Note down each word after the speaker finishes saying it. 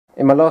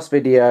In my last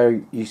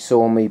video you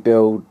saw me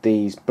build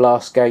these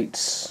blast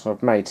gates.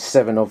 I've made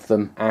 7 of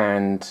them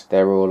and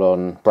they're all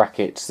on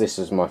brackets. This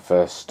is my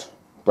first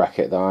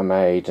bracket that I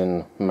made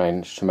and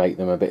managed to make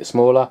them a bit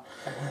smaller.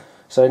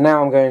 So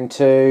now I'm going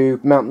to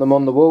mount them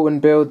on the wall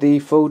and build the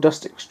full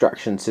dust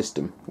extraction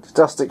system. The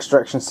dust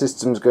extraction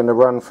system is going to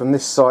run from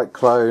this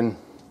cyclone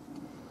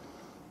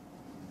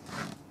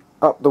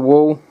up the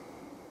wall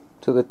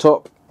to the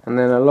top and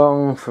then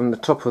along from the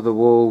top of the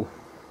wall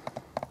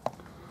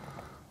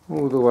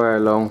all the way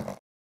along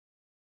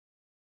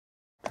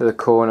to the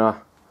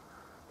corner,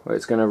 where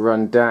it's going to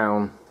run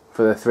down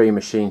for the 3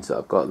 machines that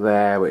I've got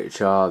there,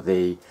 which are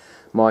the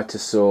miter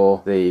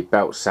saw, the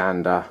belt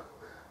sander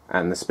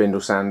and the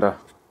spindle sander.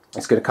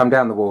 It's going to come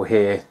down the wall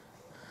here,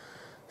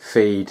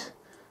 feed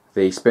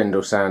the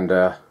spindle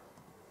sander,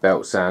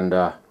 belt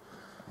sander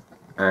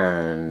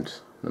and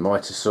the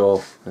miter saw.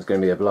 There's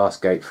going to be a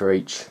blast gate for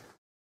each,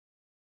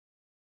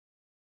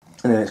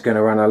 and then it's going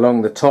to run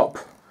along the top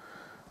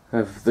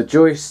of the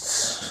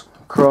joists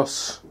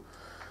across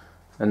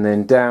and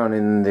then down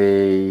in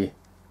the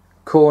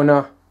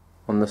corner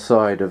on the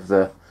side of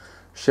the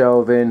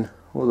shelving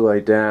all the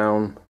way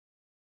down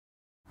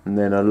and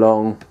then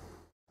along,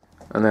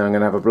 and then I'm going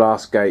to have a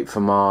blast gate for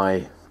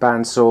my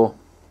bandsaw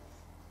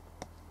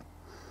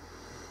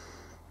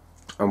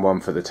and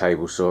one for the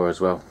table saw as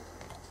well.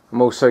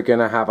 I'm also going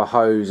to have a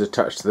hose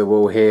attached to the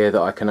wall here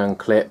that I can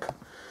unclip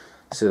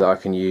so that I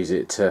can use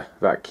it to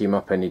vacuum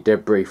up any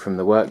debris from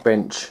the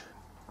workbench.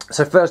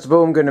 So first of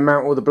all I'm going to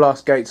mount all the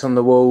blast gates on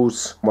the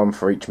walls, one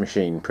for each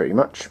machine pretty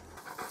much.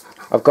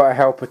 I've got a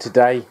helper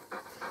today.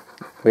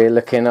 We're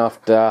looking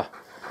after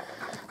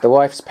the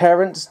wife's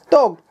parents'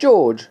 dog,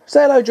 George.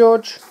 Say hello,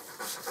 George.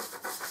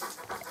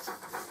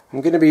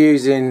 I'm going to be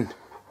using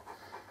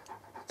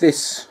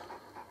this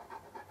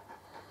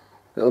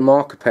little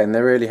marker pen.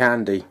 They're really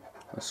handy.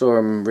 I saw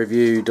them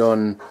reviewed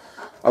on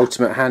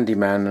Ultimate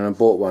Handyman and I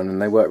bought one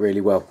and they work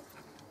really well.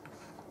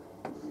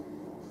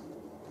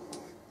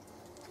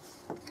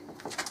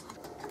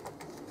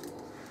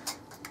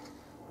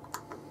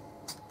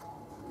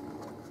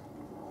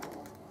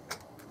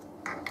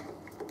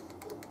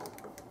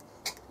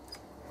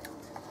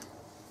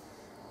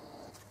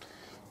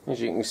 As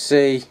you can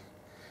see,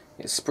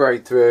 it's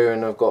sprayed through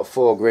and I've got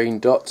 4 green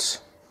dots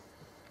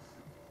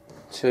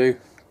to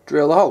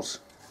drill the holes.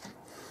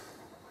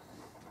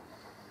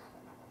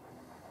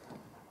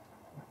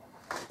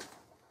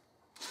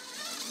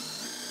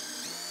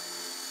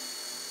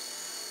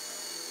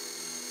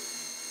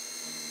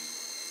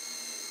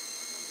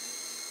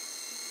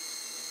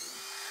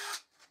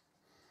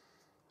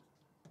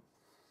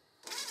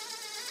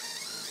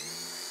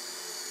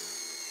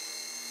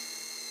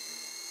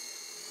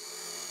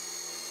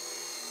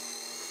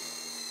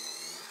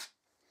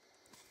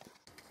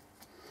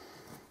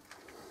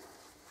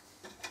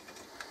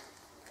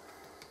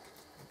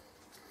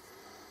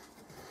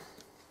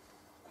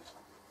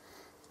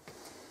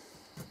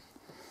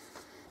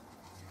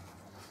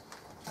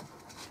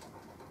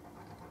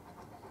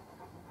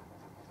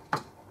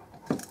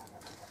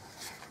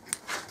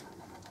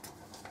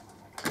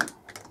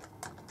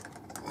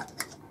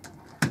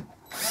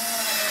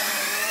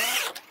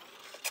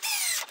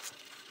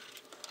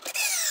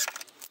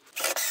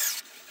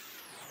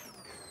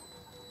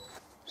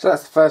 So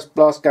that's the first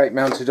blast gate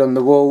mounted on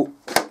the wall.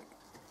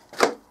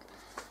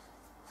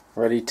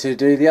 Ready to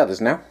do the others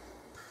now.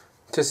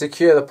 To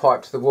secure the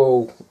pipe to the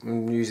wall,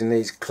 I'm using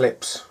these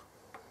clips.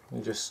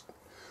 You just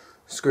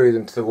screw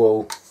them to the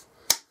wall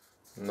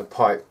and the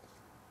pipe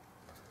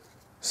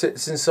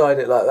sits inside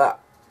it like that.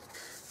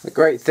 The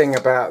great thing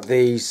about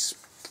these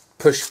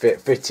push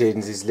fit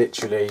fittings is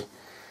literally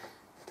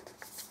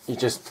you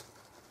just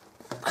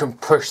can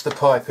push the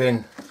pipe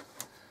in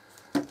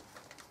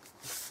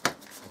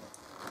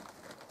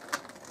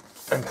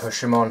and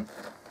push them on.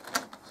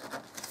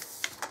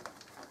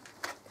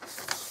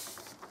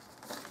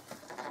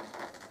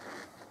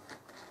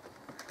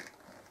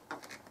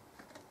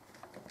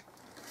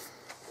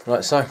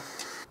 Like so.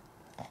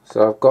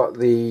 So I've got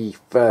the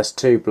first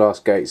 2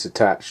 blast gates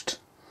attached.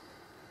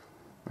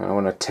 I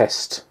want to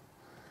test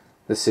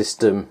the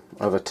system.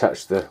 I've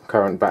attached the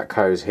current back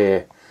hose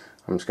here.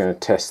 I'm just going to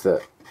test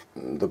that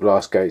the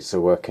blast gates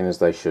are working as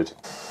they should.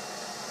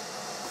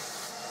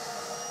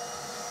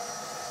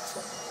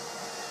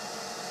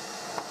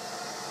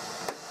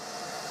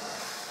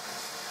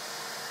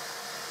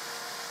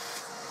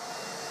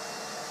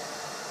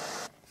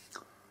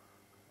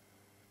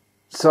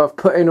 So I've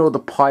put in all the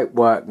pipe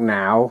work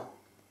now,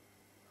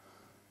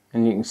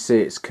 and you can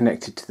see it's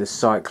connected to the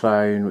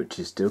cyclone, which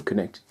is still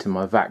connected to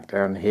my vac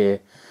down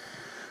here.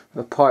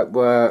 The pipe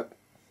work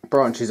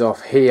branches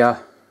off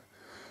here,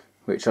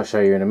 which I'll show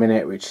you in a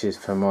minute, which is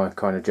for my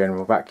kind of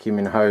general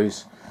vacuuming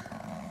hose.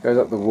 Goes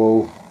up the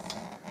wall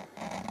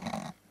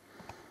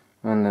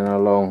and then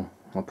along.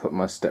 I'll put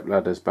my step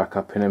ladders back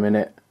up in a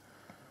minute,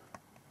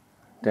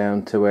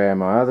 down to where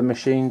my other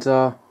machines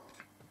are.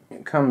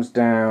 It comes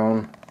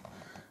down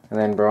and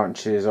then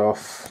branches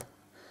off.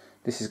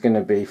 This is going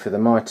to be for the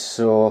miter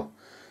saw,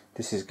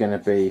 this is going to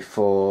be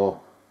for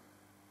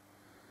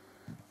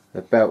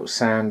the belt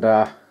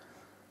sander,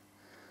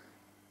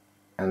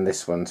 and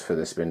this one's for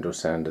the spindle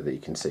sander that you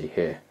can see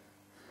here.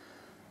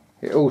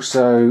 It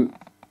also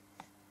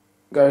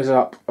goes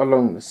up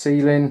along the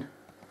ceiling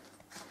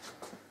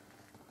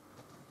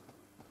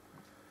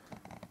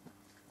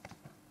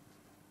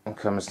and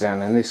comes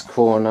down in this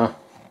corner,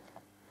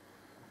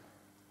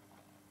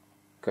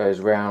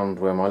 goes round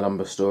where my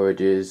lumber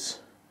storage is,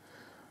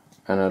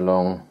 and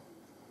along,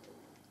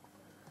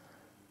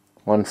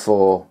 one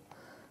for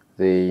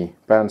the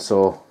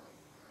bandsaw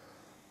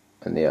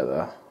and the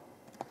other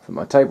for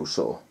my table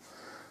saw.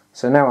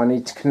 So now I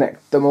need to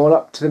connect them all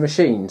up to the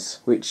machines,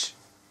 which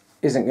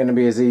isn't going to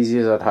be as easy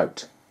as I'd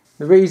hoped.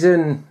 The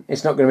reason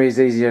it's not going to be as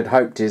easy as I'd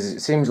hoped is it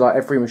seems like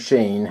every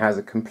machine has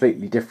a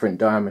completely different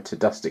diameter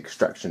dust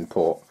extraction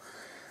port.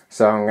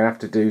 So I'm going to have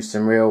to do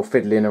some real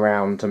fiddling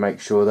around to make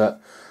sure that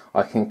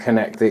I can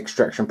connect the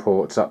extraction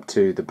ports up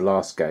to the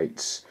blast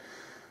gates,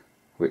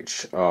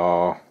 which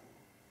are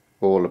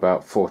all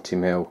about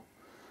 40mm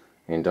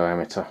in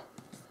diameter.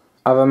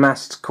 I've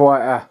amassed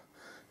quite a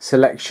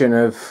selection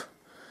of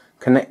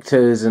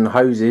connectors and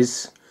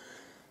hoses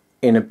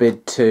in a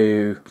bid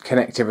to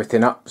connect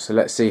everything up, so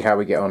let's see how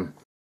we get on.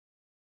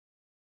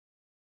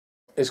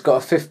 It's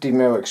got a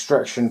 50mm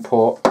extraction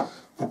port.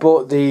 I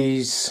bought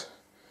these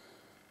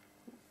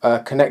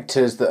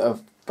connectors that are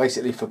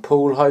basically for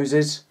pool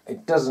hoses.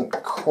 It doesn't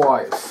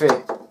quite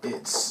fit,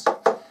 it's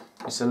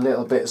a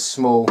little bit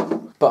small,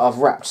 but I've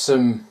wrapped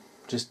some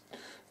just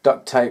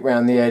duct tape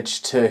around the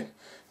edge to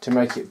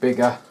make it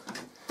bigger,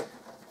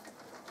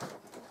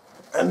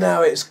 and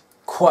now it's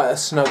quite a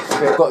snug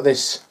fit. I've got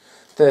this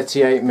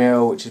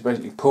 38mm, which is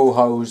basically pool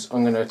hose,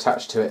 I'm going to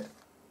attach to it.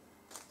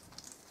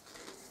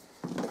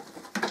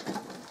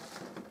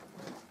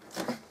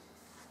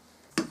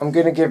 I'm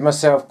going to give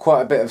myself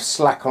quite a bit of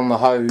slack on the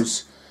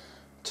hose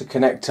to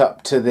connect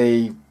up to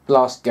the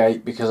blast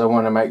gate, because I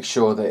want to make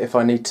sure that if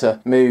I need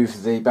to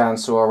move the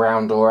bandsaw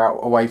around or out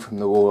away from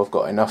the wall, I've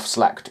got enough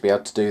slack to be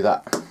able to do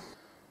that.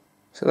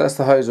 So that's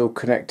the hose all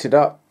connected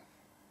up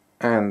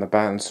and the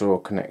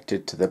bandsaw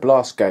connected to the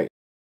blast gate.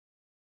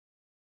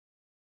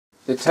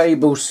 The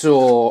table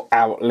saw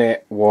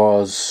outlet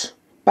was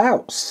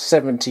about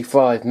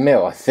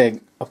 75mm, I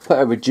think. I put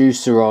a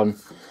reducer on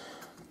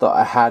that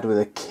I had with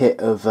a kit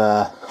of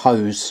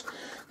hose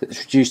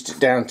that's reduced it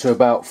down to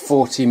about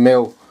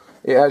 40mm.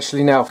 It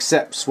actually now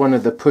accepts one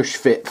of the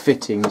pushfit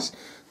fittings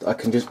that I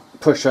can just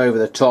push over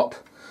the top.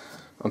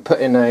 I'm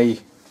putting a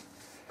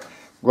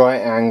right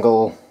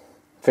angle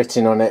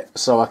fitting on it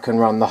so I can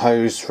run the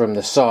hose from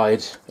the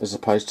side as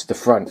opposed to the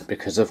front,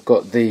 because I've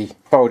got the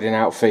folding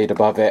out feed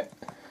above it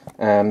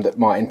that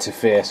might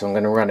interfere, so I'm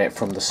going to run it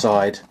from the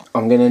side.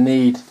 I'm going to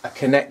need a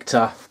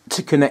connector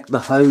to connect the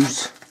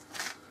hose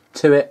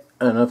to it,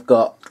 and I've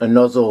got a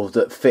nozzle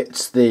that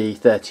fits the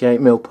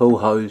 38mm pool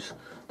hose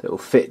that will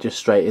fit just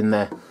straight in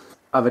there.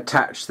 I've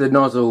attached the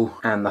nozzle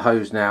and the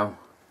hose now,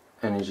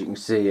 and as you can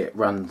see it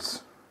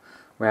runs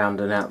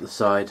round and out the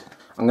side.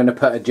 I'm going to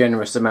put a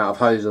generous amount of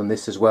hose on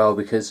this as well,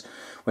 because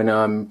when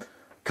I'm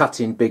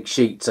cutting big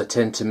sheets I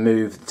tend to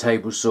move the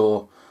table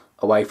saw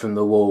away from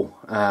the wall,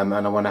 and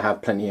I want to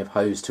have plenty of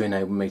hose to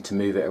enable me to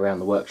move it around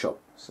the workshop.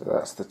 So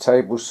that's the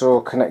table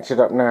saw connected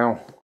up now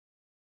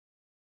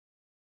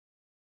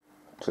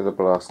to the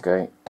blast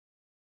gate.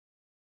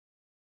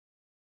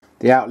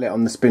 The outlet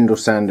on the spindle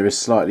sander is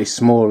slightly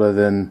smaller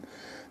than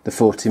the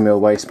 40mm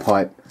waste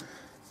pipe.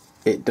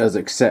 It does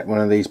accept one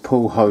of these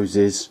pull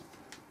hoses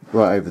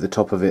right over the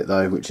top of it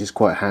though, which is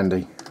quite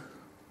handy.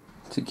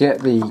 To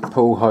get the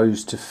pull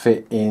hose to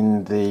fit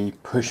in the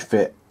push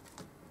fit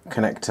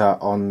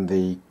connector on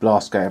the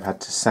blast gate, I've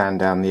had to sand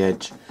down the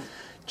edge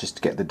just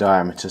to get the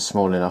diameter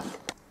small enough.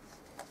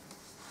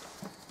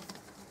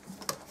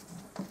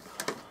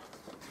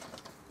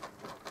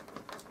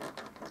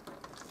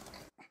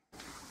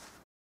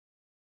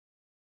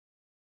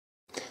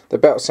 The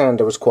belt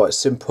sander was quite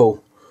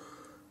simple.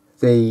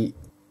 The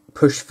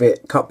push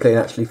fit coupling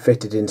actually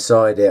fitted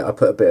inside it. I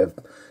put a bit of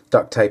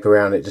duct tape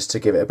around it just to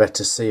give it a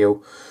better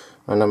seal,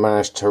 and I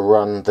managed to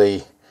run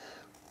the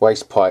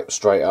waste pipe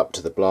straight up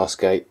to the blast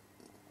gate.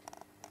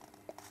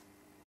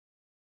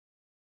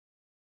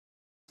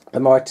 The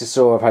mitre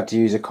saw, I've had to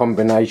use a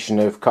combination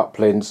of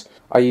couplings.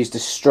 I used a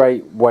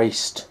straight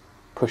waste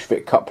push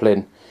fit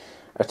coupling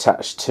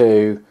attached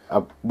to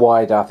a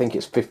wider, I think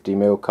it's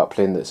 50mm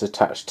coupling that's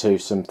attached to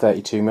some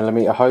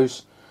 32mm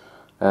hose.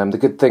 The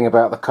good thing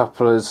about the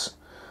couplers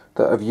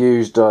that I've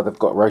used are they've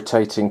got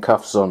rotating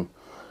cuffs on,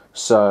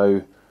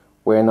 so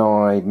when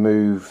I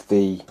move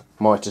the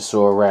mitre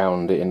saw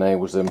around it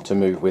enables them to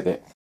move with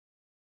it.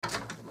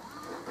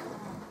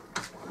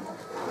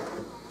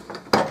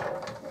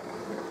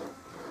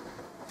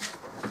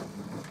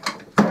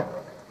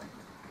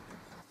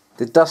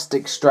 The dust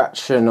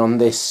extraction on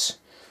this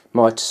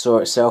mitre saw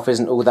itself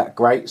isn't all that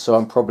great, so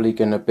I'm probably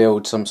going to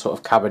build some sort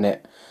of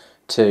cabinet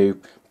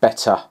to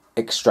better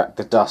extract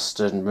the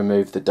dust and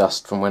remove the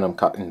dust from when I'm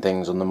cutting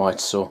things on the mitre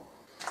saw.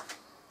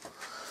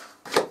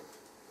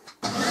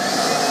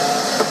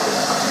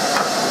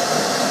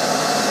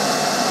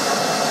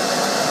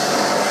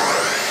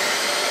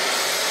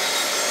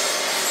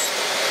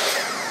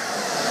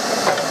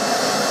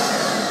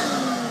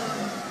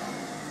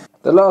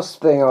 The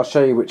last thing I'll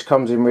show you, which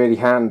comes in really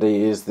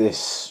handy, is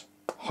this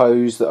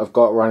hose that I've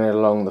got running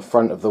along the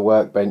front of the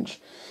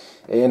workbench.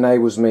 It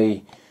enables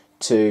me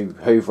to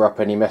hoover up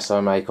any mess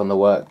I make on the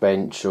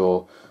workbench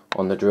or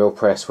on the drill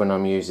press when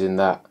I'm using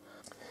that.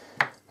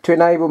 To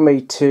enable me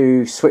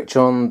to switch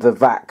on the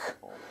vac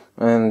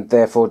and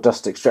therefore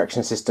dust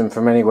extraction system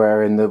from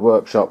anywhere in the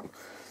workshop,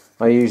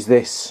 I use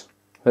this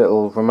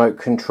little remote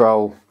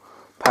control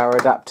power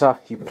adapter.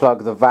 You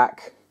plug the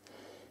vac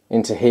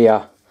into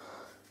here,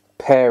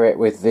 pair it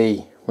with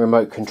the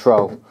remote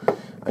control,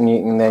 and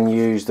you can then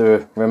use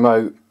the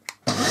remote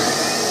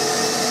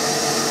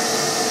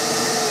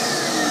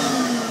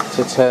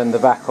to turn the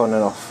vac on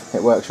and off.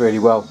 It works really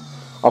well.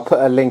 I'll put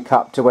a link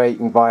up to where you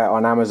can buy it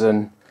on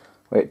Amazon,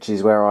 which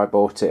is where I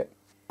bought it.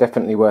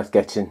 Definitely worth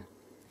getting.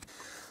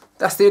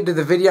 That's the end of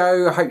the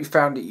video. I hope you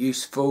found it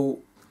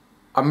useful.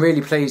 I'm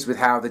really pleased with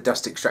how the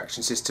dust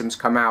extraction system's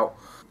come out.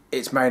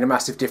 It's made a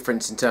massive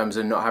difference in terms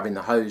of not having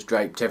the hose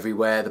draped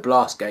everywhere. The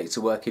blast gates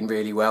are working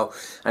really well,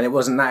 and it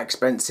wasn't that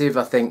expensive.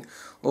 I think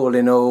all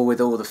in all, with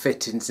all the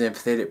fittings and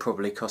everything, it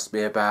probably cost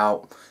me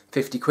about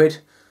 50 quid.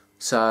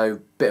 So,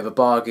 bit of a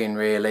bargain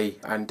really,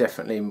 and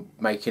definitely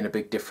making a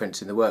big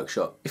difference in the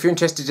workshop. If you're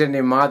interested in any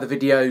of my other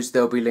videos,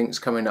 there'll be links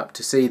coming up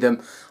to see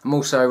them. I'm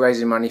also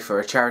raising money for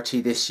a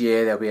charity this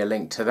year. There'll be a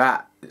link to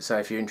that. So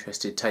if you're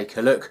interested, take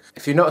a look.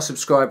 If you're not a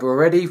subscriber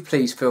already,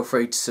 please feel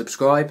free to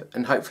subscribe,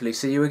 and hopefully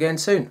see you again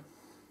soon.